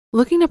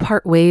Looking to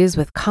part ways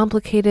with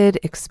complicated,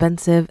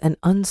 expensive, and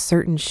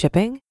uncertain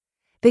shipping?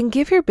 Then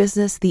give your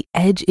business the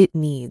edge it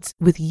needs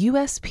with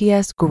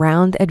USPS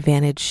Ground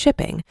Advantage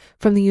shipping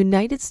from the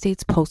United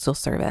States Postal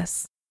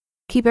Service.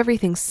 Keep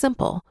everything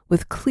simple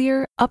with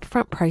clear,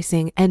 upfront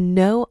pricing and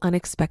no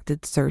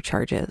unexpected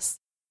surcharges.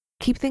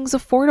 Keep things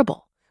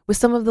affordable with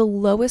some of the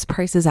lowest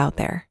prices out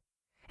there.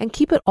 And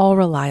keep it all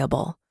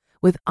reliable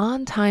with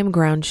on-time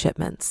ground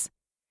shipments.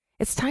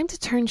 It's time to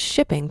turn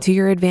shipping to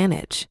your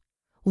advantage.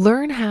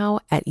 Learn how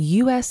at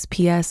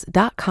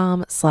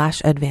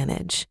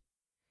USPS.com/advantage.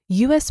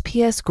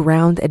 USPS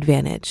Ground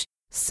Advantage.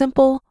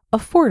 Simple,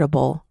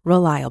 affordable,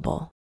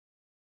 reliable.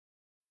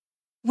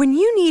 When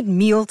you need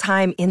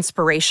mealtime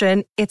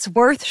inspiration, it's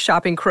worth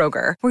shopping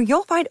Kroger, where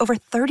you'll find over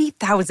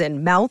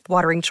 30,000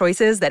 mouth-watering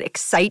choices that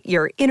excite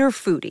your inner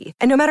foodie.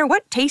 And no matter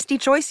what tasty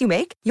choice you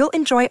make, you'll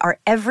enjoy our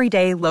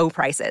everyday low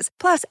prices,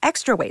 plus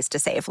extra ways to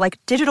save, like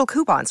digital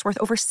coupons worth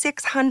over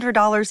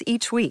 $600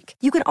 each week.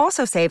 You can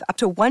also save up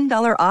to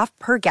 $1 off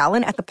per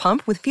gallon at the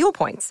pump with fuel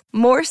points.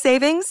 More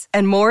savings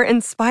and more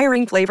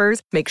inspiring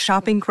flavors make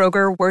shopping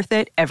Kroger worth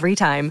it every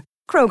time.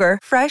 Kroger,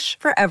 fresh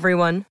for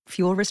everyone.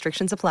 Fuel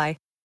restrictions apply.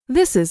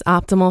 This is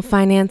Optimal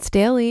Finance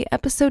Daily,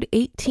 episode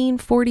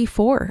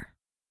 1844.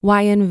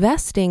 Why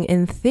investing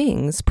in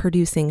things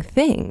producing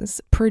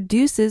things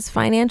produces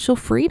financial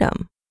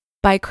freedom,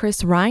 by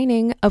Chris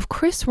Reining of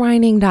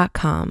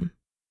chrisreining.com.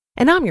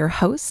 And I'm your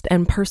host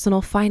and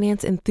personal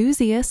finance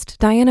enthusiast,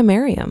 Diana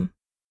Merriam.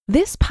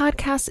 This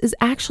podcast is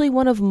actually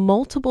one of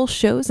multiple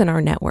shows in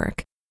our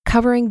network,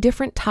 covering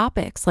different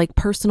topics like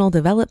personal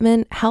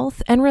development,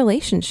 health, and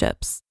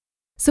relationships.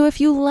 So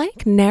if you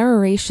like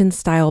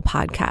narration-style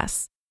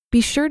podcasts, be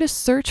sure to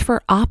search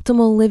for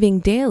Optimal Living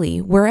Daily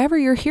wherever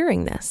you're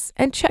hearing this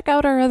and check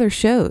out our other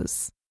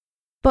shows.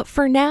 But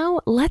for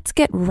now, let's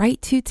get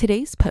right to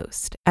today's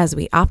post as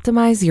we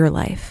optimize your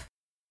life.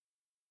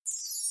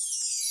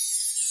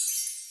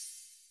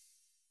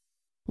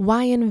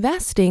 Why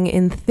investing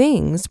in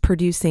things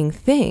producing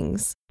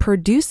things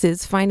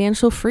produces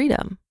financial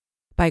freedom,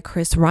 by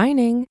Chris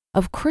Reining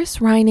of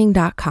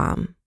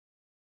chrisreining.com.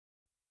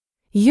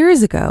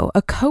 Years ago,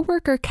 a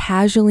coworker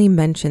casually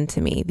mentioned to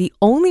me the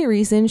only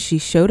reason she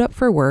showed up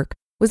for work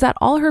was that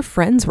all her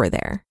friends were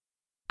there.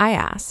 I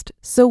asked,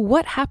 "So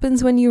what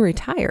happens when you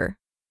retire?"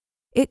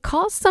 It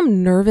caused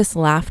some nervous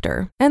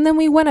laughter, and then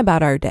we went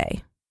about our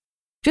day.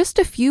 Just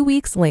a few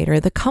weeks later,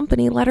 the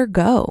company let her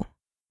go.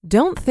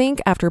 Don't think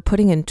after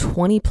putting in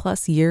 20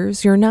 plus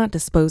years, you're not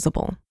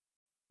disposable.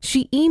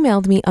 She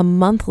emailed me a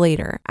month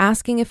later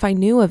asking if I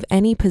knew of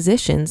any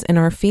positions in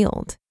our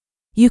field.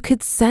 You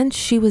could sense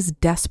she was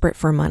desperate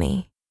for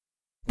money.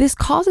 This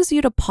causes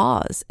you to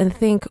pause and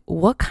think,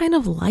 what kind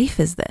of life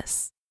is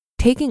this?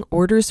 Taking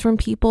orders from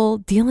people,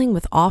 dealing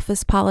with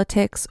office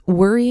politics,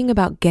 worrying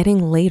about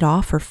getting laid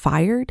off or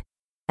fired,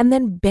 and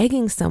then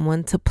begging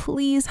someone to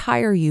please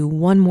hire you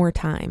one more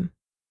time.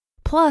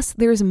 Plus,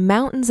 there's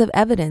mountains of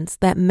evidence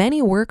that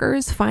many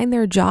workers find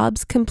their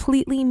jobs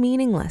completely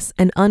meaningless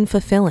and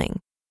unfulfilling.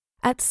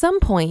 At some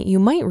point, you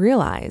might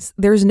realize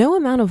there's no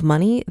amount of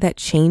money that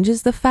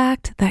changes the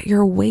fact that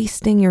you're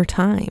wasting your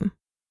time.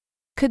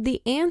 Could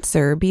the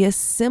answer be as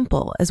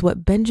simple as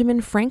what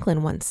Benjamin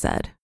Franklin once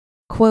said?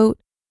 Quote,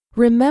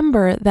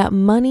 "Remember that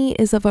money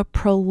is of a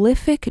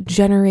prolific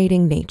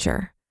generating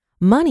nature.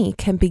 Money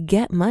can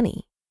beget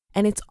money,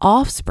 and its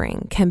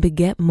offspring can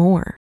beget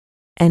more."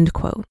 End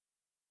quote.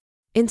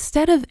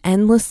 Instead of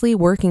endlessly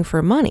working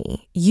for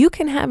money, you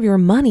can have your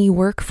money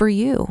work for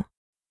you.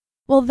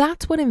 Well,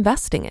 that's what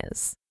investing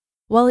is.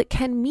 While it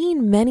can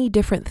mean many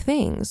different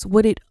things,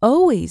 what it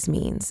always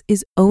means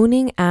is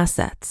owning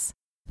assets,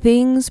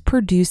 things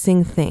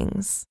producing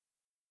things.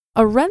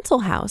 A rental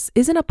house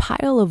isn't a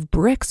pile of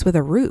bricks with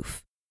a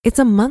roof. It's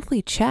a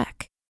monthly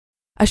check.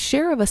 A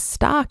share of a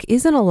stock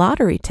isn't a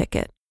lottery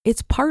ticket.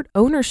 It's part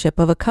ownership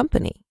of a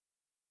company.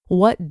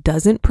 What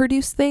doesn't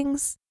produce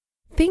things?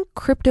 Think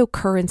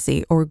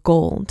cryptocurrency or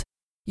gold.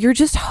 You're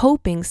just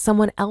hoping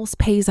someone else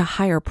pays a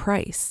higher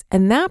price,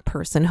 and that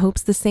person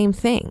hopes the same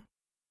thing.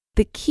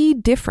 The key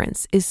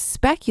difference is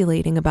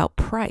speculating about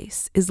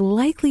price is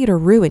likely to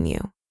ruin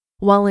you,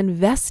 while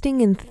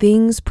investing in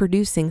things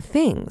producing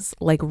things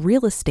like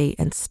real estate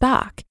and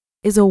stock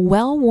is a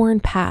well-worn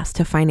path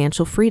to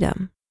financial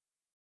freedom.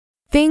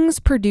 Things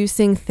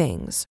producing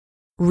things,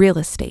 real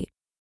estate.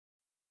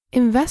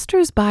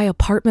 Investors buy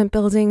apartment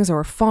buildings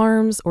or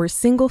farms or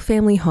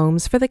single-family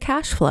homes for the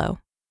cash flow.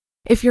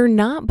 If you're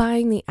not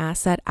buying the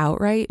asset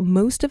outright,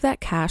 most of that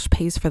cash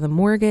pays for the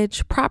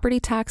mortgage, property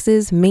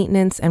taxes,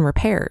 maintenance, and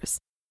repairs.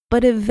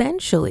 But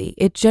eventually,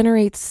 it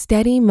generates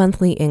steady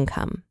monthly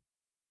income.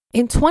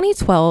 In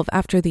 2012,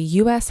 after the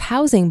U.S.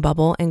 housing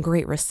bubble and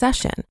Great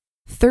Recession,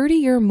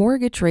 30-year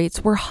mortgage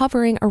rates were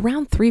hovering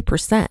around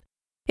 3%.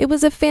 It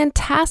was a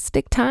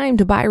fantastic time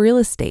to buy real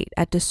estate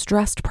at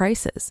distressed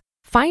prices,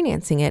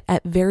 financing it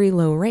at very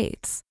low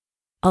rates.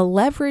 A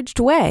leveraged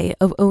way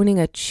of owning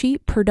a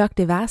cheap,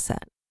 productive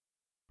asset.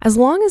 As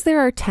long as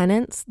there are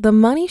tenants, the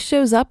money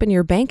shows up in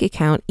your bank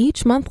account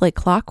each month like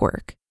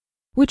clockwork.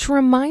 Which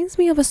reminds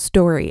me of a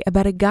story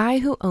about a guy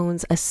who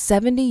owns a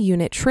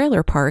 70-unit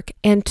trailer park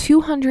and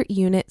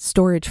 200-unit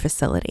storage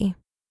facility.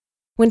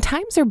 When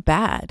times are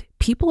bad,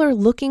 people are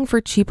looking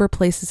for cheaper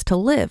places to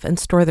live and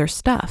store their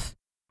stuff.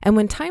 And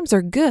when times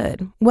are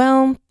good,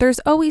 well, there's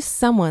always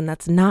someone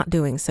that's not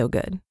doing so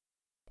good.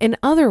 In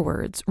other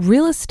words,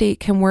 real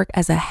estate can work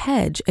as a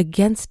hedge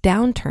against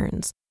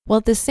downturns, while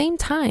at the same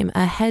time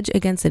a hedge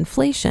against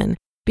inflation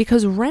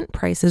because rent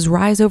prices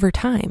rise over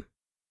time.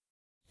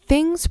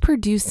 Things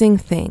producing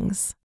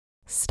things.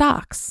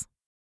 Stocks.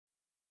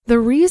 The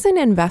reason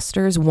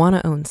investors want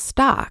to own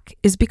stock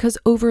is because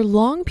over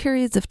long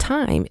periods of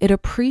time, it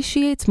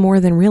appreciates more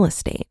than real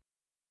estate.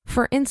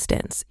 For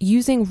instance,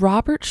 using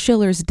Robert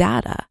Shiller's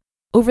data,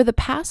 over the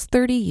past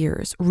 30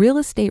 years, real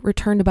estate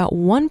returned about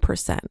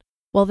 1%,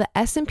 while the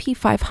S&P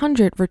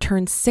 500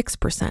 returned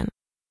 6%.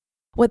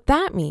 What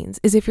that means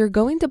is if you're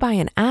going to buy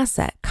an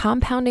asset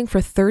compounding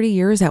for 30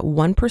 years at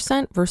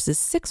 1% versus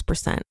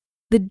 6%,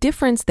 the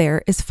difference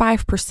there is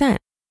 5%.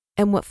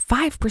 And what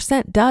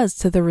 5% does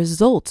to the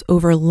results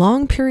over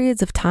long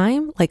periods of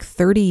time, like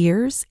 30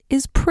 years,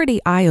 is pretty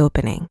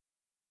eye-opening.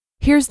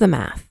 Here's the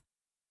math.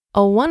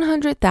 A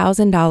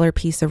 $100,000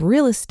 piece of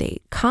real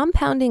estate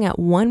compounding at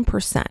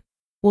 1%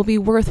 will be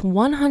worth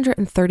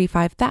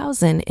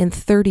 $135,000 in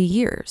 30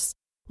 years,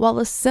 while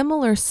a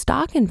similar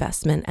stock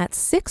investment at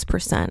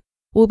 6%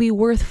 will be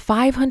worth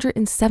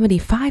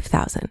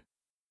 $575,000.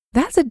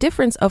 That's a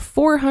difference of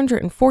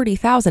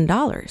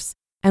 $440,000,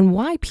 and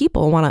why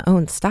people want to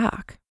own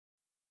stock.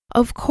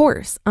 Of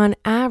course, on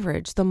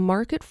average, the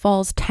market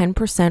falls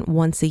 10%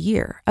 once a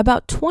year,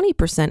 about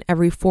 20%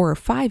 every 4 or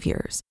 5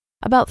 years,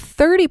 about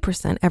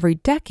 30% every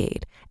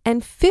decade,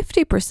 and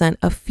 50%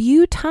 a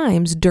few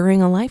times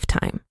during a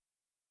lifetime.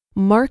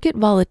 Market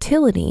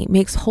volatility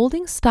makes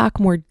holding stock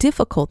more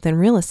difficult than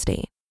real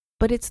estate,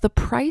 but it's the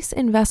price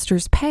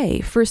investors pay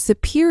for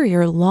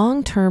superior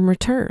long-term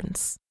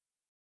returns.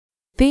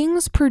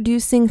 Things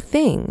producing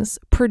things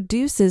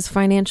produces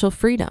financial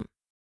freedom.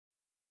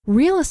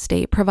 Real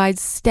estate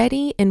provides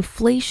steady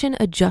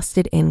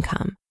inflation-adjusted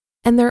income,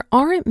 and there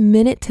aren't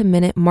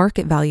minute-to-minute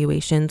market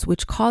valuations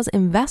which cause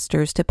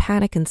investors to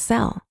panic and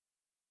sell.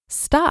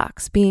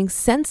 Stocks, being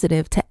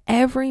sensitive to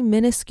every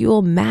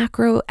minuscule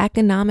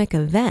macroeconomic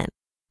event,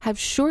 have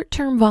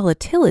short-term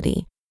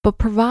volatility but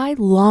provide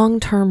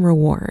long-term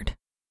reward.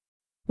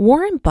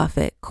 Warren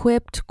Buffett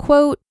quipped,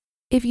 quote,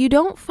 "If you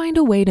don't find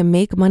a way to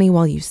make money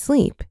while you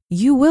sleep,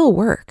 you will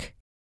work,"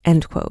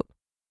 end quote.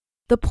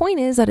 The point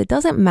is that it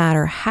doesn't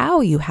matter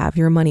how you have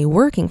your money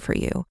working for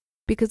you,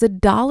 because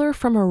 $1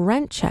 from a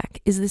rent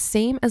check is the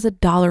same as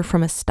 $1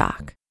 from a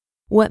stock.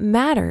 What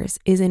matters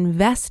is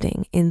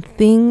investing in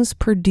things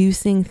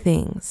producing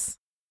things.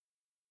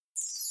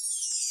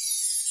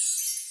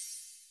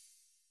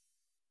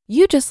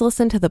 You just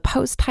listened to the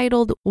post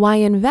titled, "Why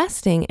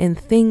Investing in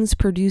Things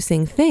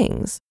Producing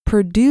Things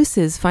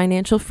Produces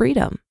Financial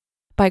Freedom"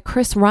 by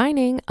Chris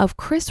Reining of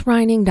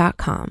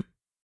chrisreining.com.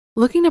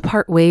 Looking to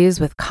part ways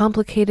with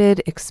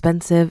complicated,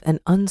 expensive, and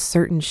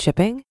uncertain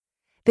shipping?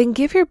 Then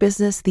give your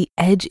business the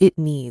edge it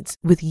needs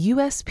with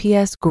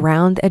USPS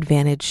Ground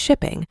Advantage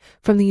shipping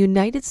from the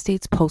United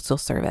States Postal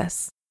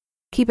Service.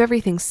 Keep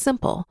everything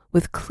simple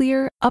with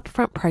clear,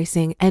 upfront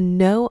pricing and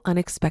no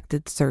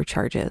unexpected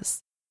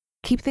surcharges.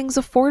 Keep things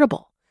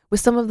affordable with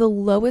some of the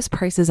lowest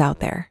prices out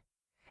there.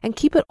 And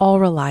keep it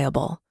all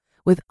reliable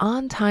with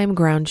on-time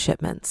ground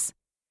shipments.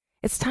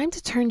 It's time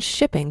to turn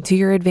shipping to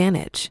your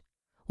advantage.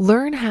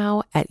 Learn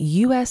how at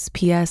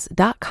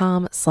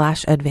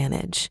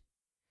USPS.com/advantage.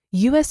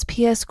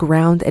 USPS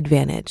Ground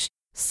Advantage.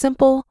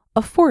 Simple,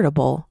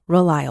 affordable,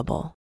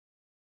 reliable.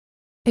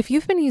 If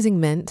you've been using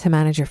Mint to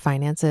manage your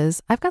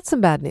finances, I've got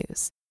some bad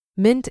news.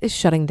 Mint is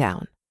shutting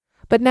down.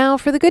 But now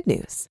for the good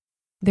news.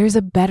 There's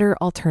a better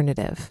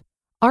alternative.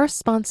 Our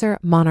sponsor,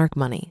 Monarch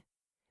Money.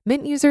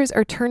 Mint users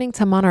are turning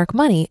to Monarch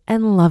Money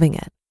and loving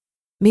it.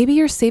 Maybe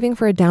you're saving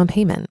for a down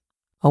payment,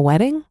 a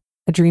wedding,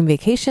 a dream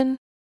vacation,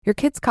 your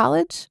kid's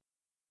college.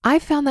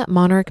 I've found that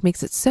Monarch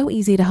makes it so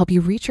easy to help you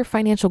reach your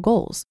financial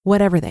goals,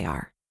 whatever they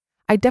are.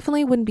 I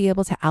definitely wouldn't be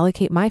able to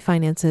allocate my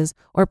finances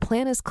or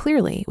plan as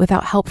clearly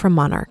without help from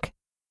Monarch.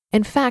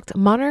 In fact,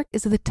 Monarch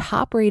is the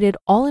top-rated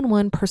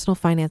all-in-one personal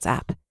finance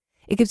app.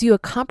 It gives you a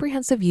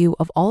comprehensive view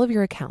of all of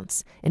your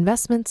accounts,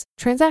 investments,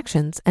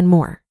 transactions, and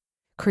more.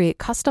 Create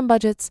custom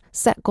budgets,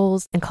 set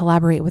goals, and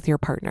collaborate with your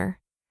partner.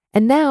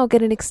 And now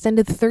get an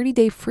extended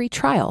 30-day free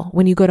trial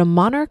when you go to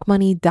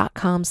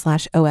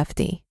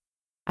monarchmoney.com/OFD.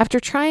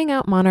 After trying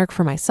out Monarch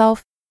for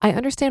myself, I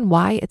understand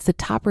why it's the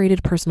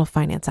top-rated personal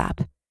finance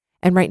app.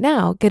 And right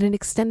now, get an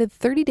extended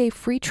 30-day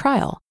free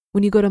trial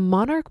when you go to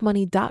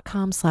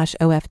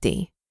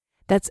monarchmoney.com/OFD.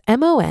 That's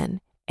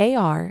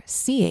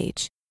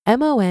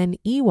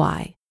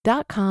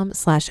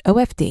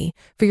monarchmoney.com/OFD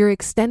for your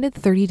extended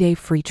 30-day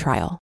free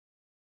trial.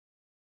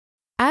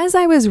 As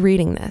I was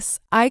reading this,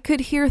 I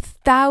could hear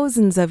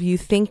thousands of you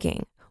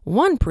thinking,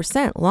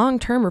 1%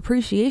 long-term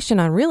appreciation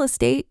on real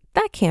estate?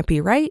 That can't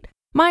be right.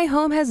 My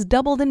home has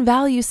doubled in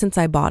value since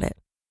I bought it.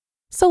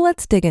 So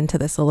let's dig into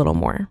this a little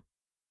more.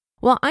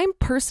 Well, I'm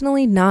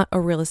personally not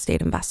a real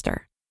estate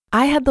investor.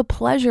 I had the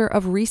pleasure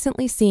of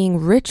recently seeing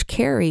Rich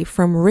Carey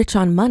from Rich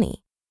on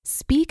Money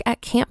speak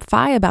at Camp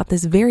FI about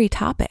this very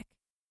topic.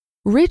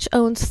 Rich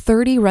owns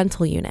 30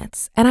 rental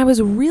units, and I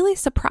was really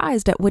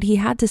surprised at what he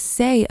had to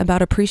say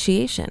about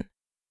appreciation.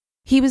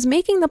 He was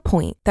making the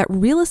point that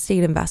real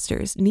estate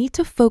investors need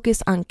to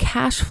focus on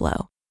cash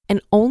flow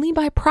and only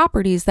buy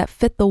properties that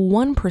fit the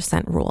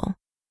 1% rule,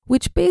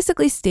 which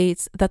basically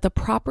states that the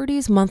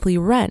property's monthly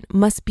rent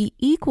must be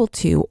equal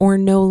to or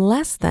no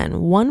less than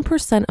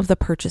 1% of the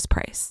purchase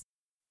price.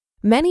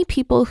 Many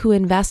people who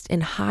invest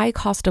in high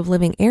cost of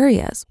living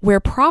areas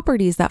where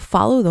properties that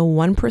follow the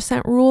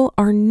 1% rule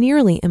are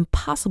nearly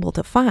impossible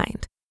to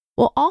find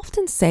will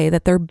often say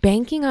that they're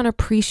banking on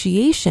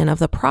appreciation of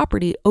the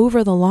property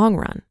over the long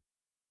run.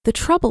 The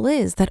trouble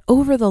is that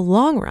over the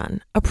long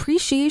run,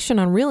 appreciation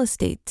on real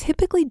estate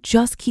typically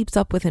just keeps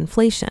up with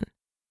inflation.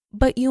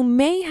 But you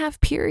may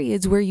have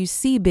periods where you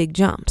see big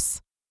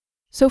jumps.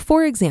 So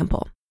for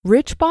example,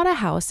 Rich bought a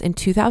house in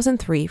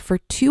 2003 for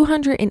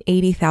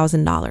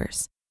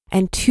 $280,000.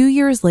 And 2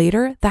 years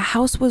later, the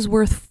house was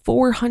worth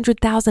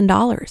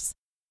 $400,000.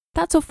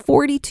 That's a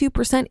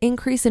 42%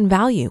 increase in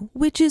value,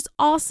 which is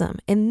awesome.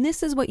 And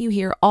this is what you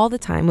hear all the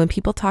time when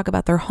people talk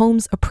about their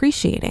homes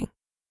appreciating.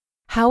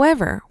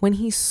 However, when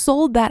he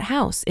sold that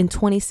house in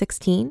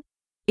 2016,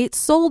 it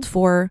sold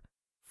for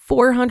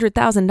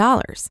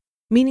 $400,000,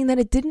 meaning that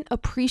it didn't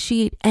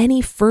appreciate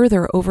any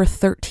further over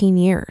 13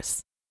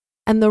 years.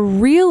 And the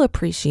real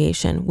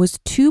appreciation was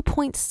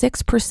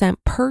 2.6%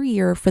 per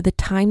year for the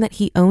time that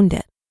he owned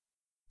it.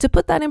 To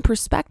put that in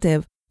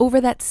perspective, over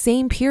that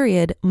same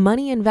period,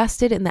 money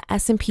invested in the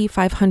S&P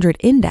 500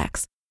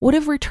 index would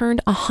have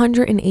returned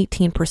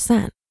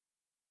 118%.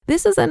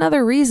 This is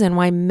another reason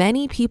why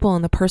many people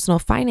in the personal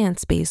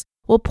finance space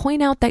will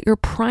point out that your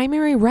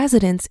primary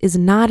residence is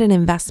not an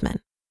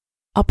investment.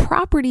 A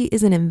property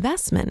is an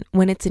investment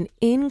when it's an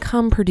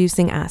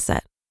income-producing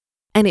asset.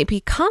 And it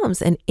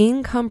becomes an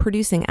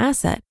income-producing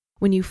asset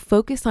when you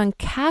focus on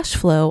cash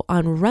flow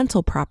on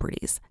rental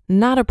properties,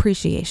 not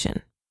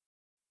appreciation.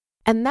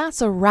 And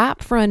that's a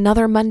wrap for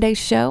another Monday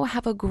show.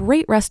 Have a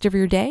great rest of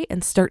your day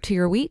and start to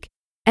your week.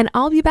 And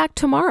I'll be back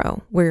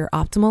tomorrow where your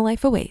optimal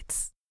life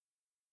awaits.